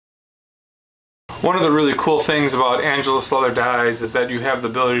One of the really cool things about Angelus leather dyes is that you have the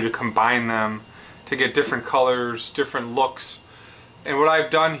ability to combine them to get different colors, different looks. And what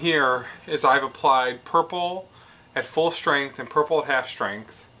I've done here is I've applied purple at full strength and purple at half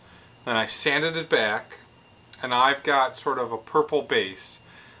strength. Then I sanded it back and I've got sort of a purple base.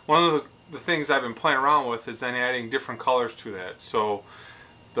 One of the things I've been playing around with is then adding different colors to that. So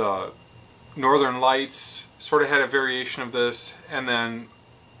the Northern Lights sort of had a variation of this, and then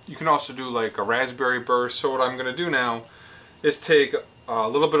you can also do like a raspberry burst. So what I'm going to do now is take a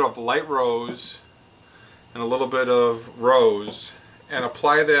little bit of light rose and a little bit of rose and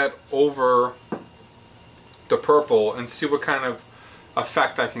apply that over the purple and see what kind of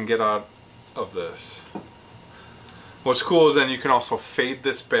effect I can get out of this. What's cool is then you can also fade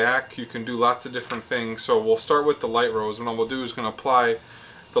this back. You can do lots of different things. So we'll start with the light rose, and what we'll do is going to apply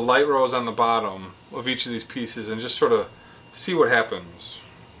the light rose on the bottom of each of these pieces and just sort of see what happens.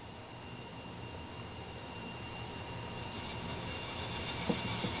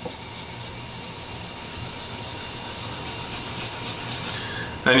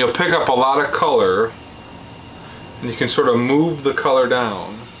 And you'll pick up a lot of color, and you can sort of move the color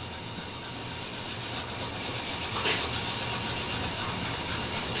down.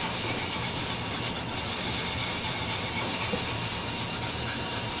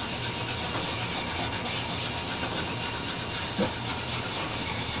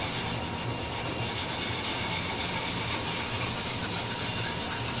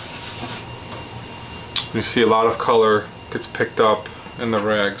 You see a lot of color gets picked up in the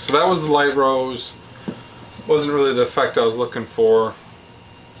rag. So that was the light rose. Wasn't really the effect I was looking for.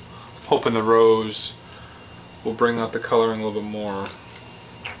 Hoping the rose will bring out the coloring a little bit more.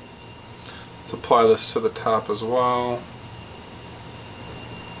 Let's apply this to the top as well.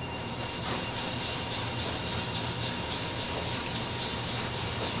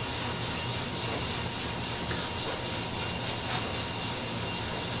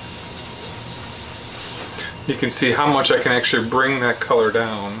 You can see how much I can actually bring that color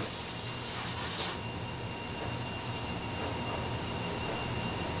down.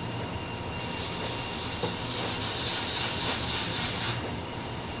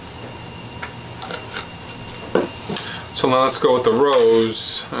 So now let's go with the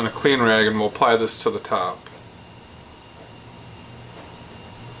rose and a clean rag, and we'll apply this to the top.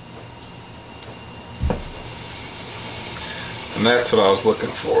 And that's what I was looking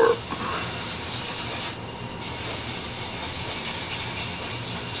for.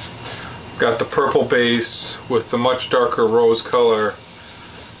 Got the purple base with the much darker rose color.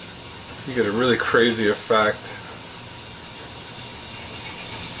 You get a really crazy effect.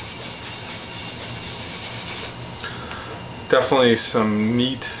 Definitely some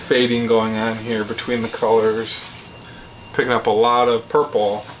neat fading going on here between the colors. Picking up a lot of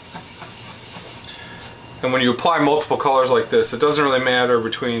purple. And when you apply multiple colors like this, it doesn't really matter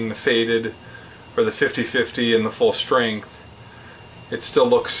between the faded or the 50-50 and the full strength. It still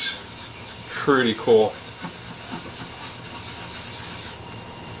looks pretty cool.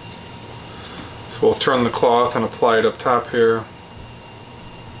 So we'll turn the cloth and apply it up top here.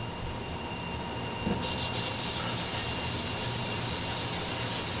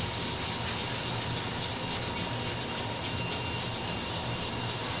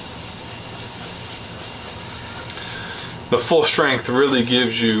 The full strength really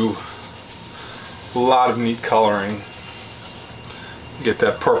gives you a lot of neat coloring. You get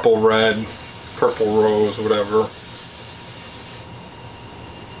that purple red, purple rose, whatever.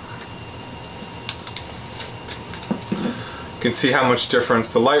 You can see how much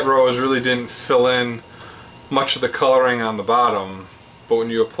difference. The light rose really didn't fill in much of the coloring on the bottom, but when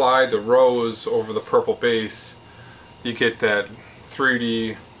you apply the rose over the purple base, you get that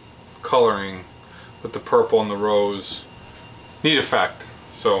 3D coloring with the purple and the rose. Neat effect.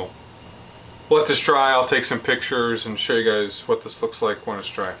 So let this dry. I'll take some pictures and show you guys what this looks like when it's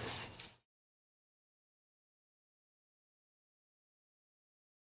dry.